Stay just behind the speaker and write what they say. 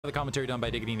The commentary done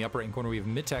by Diggity in the upper right corner. We have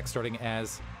Mitak starting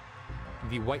as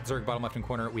the white Zerg bottom left hand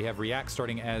corner. We have React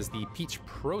starting as the peach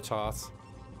Protoss.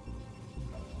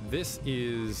 This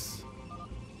is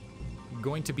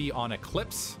going to be on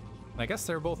Eclipse. I guess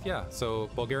they're both, yeah.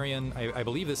 So Bulgarian, I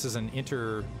believe this is an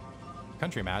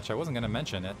inter-country match. I wasn't going to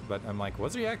mention it, but I'm like,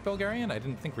 was React Bulgarian? I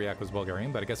didn't think React was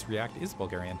Bulgarian, but I guess React is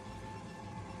Bulgarian.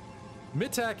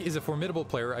 Mitak is a formidable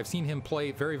player. I've seen him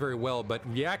play very, very well, but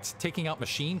React taking out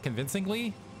Machine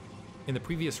convincingly in the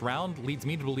previous round leads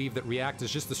me to believe that React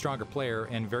is just the stronger player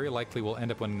and very likely will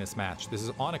end up winning this match. This is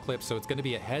on Eclipse, so it's going to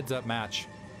be a heads-up match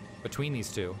between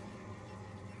these two.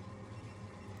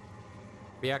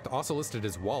 React also listed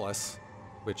as Wallace,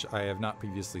 which I have not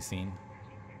previously seen.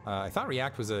 I thought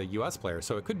React was a US player,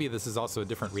 so it could be this is also a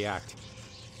different React,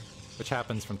 which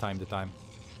happens from time to time.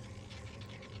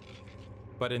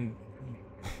 But in...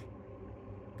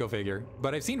 Go figure.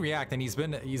 But I've seen React, and he's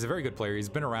a very good player. He's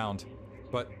been around.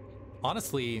 But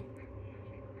honestly,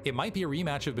 it might be a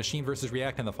rematch of Machine versus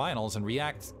React in the finals, and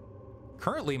React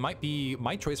currently might be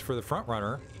my choice for the front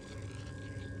runner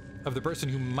of the person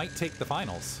who might take the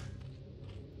finals.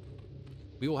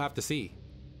 We will have to see.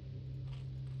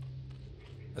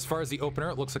 As far as the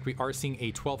opener, it looks like we are seeing a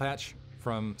 12 hatch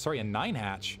from, sorry, a 9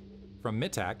 hatch from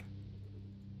Mitak.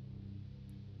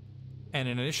 And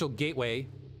an initial gateway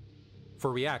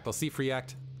for React. I'll see if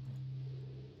React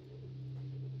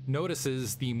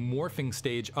notices the morphing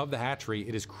stage of the hatchery.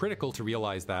 It is critical to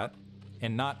realize that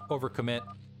and not overcommit.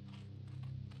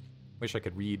 Wish I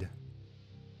could read.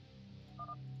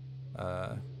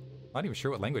 Not even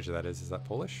sure what language that is. Is that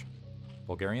Polish?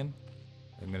 Bulgarian?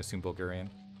 I'm going to assume Bulgarian.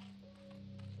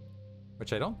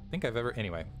 Which I don't think I've ever...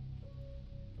 Anyway.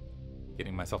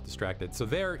 Getting myself distracted. So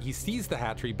there, he sees the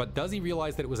hatchery, but does he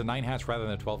realize that it was a 9 hatch rather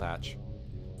than a 12 hatch?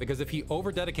 Because if he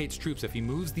over-dedicates troops, if he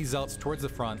moves these zealots towards the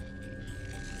front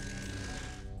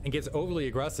and gets overly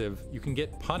aggressive, you can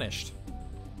get punished.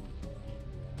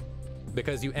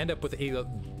 Because you end up with a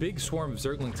big swarm of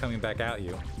Zerglings coming back at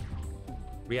you.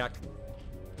 React,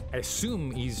 I assume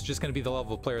he's just going to be the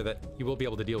level of player that he will be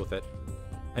able to deal with it.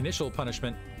 Initial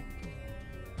punishment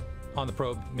on the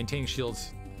probe, maintaining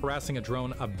shields, harassing a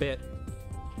drone a bit.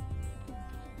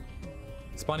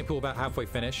 Spawning pool about halfway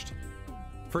finished.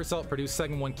 First zealot produced,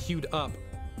 second one queued up.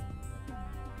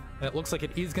 And it looks like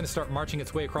it is going to start marching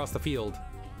its way across the field.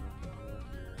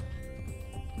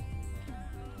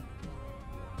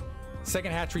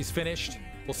 Second hatchery's finished.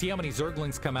 We'll see how many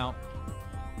Zerglings come out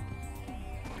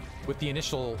with the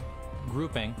initial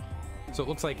grouping. So it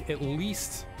looks like at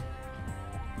least...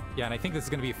 Yeah, and I think this is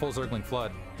going to be a full Zergling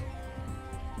flood.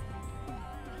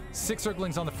 6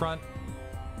 Zerglings on the front.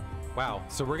 Wow,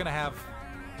 so we're going to have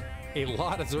a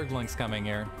lot of Zerglings coming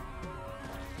here.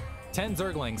 10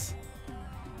 Zerglings.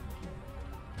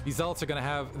 These zealots are going to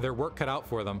have their work cut out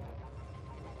for them.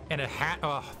 And a hat...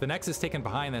 the Nexus taken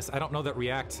behind this. I don't know that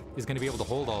React is going to be able to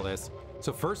hold all this.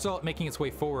 So first zealot making its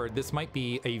way forward. This might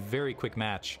be a very quick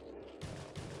match.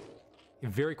 A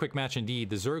very quick match indeed.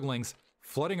 The Zerglings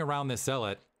flooding around this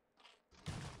zealot.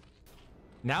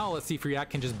 Now let's see if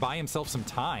React can just buy himself some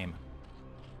time.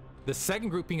 The second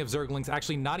grouping of Zerglings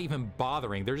actually not even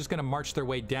bothering. They're just going to march their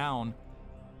way down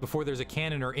before there's a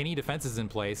cannon or any defenses in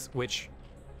place, which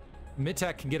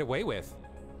Mitak can get away with.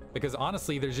 Because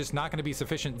honestly, there's just not going to be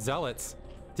sufficient zealots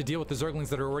to deal with the Zerglings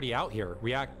that are already out here.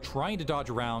 React trying to dodge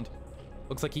around.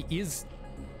 Looks like he is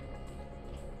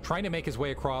trying to make his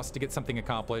way across to get something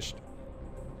accomplished.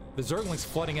 The Zerglings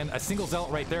flooding in. A single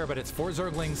zealot right there, but it's 4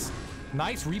 Zerglings.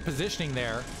 Nice repositioning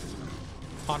there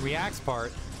on React's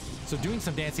part. So doing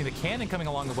some dancing, the cannon coming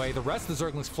along the way, the rest of the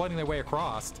Zerglings flooding their way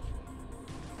across.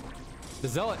 The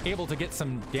Zealot able to get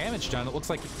some damage done. It looks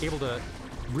like able to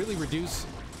really reduce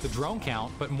the drone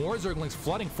count, but more Zerglings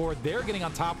flooding forward. They're getting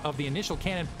on top of the initial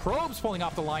cannon. Probes pulling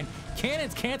off the line.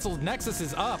 Cannon's canceled. Nexus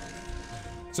is up.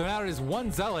 So now it is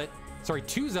 1 Zealot, sorry,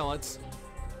 2 Zealots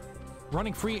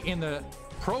running free in the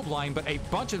probe line, but a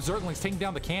bunch of Zerglings taking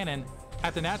down the cannon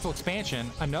at the natural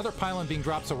expansion. Another pylon being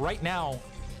dropped. So right now,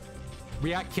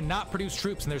 React cannot produce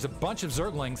troops, and there's a bunch of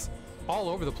Zerglings all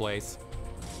over the place.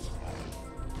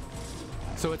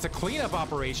 So it's a cleanup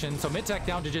operation. So Mitak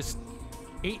down to just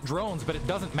 8 drones, but it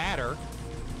doesn't matter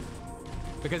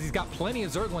because he's got plenty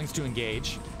of Zerglings to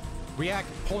engage. React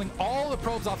pulling all the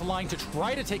probes off the line to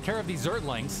try to take care of these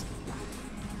Zerglings.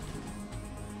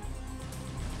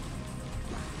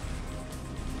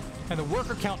 And the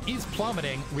worker count is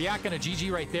plummeting. React on a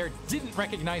GG right there. Didn't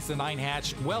recognize the 9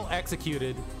 hatch. Well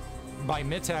executed by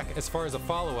Mitak as far as a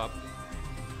follow-up.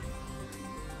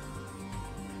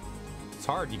 It's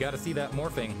hard. You got to see that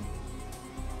morphing.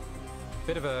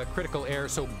 Bit of a critical error.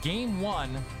 So game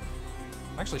 1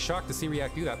 actually shocked to see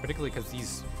React do that, particularly because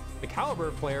he's the caliber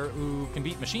of player who can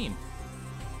beat Machine.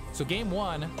 So game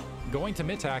one, going to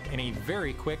Mitak in a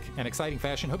very quick and exciting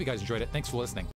fashion. Hope you guys enjoyed it. Thanks for listening.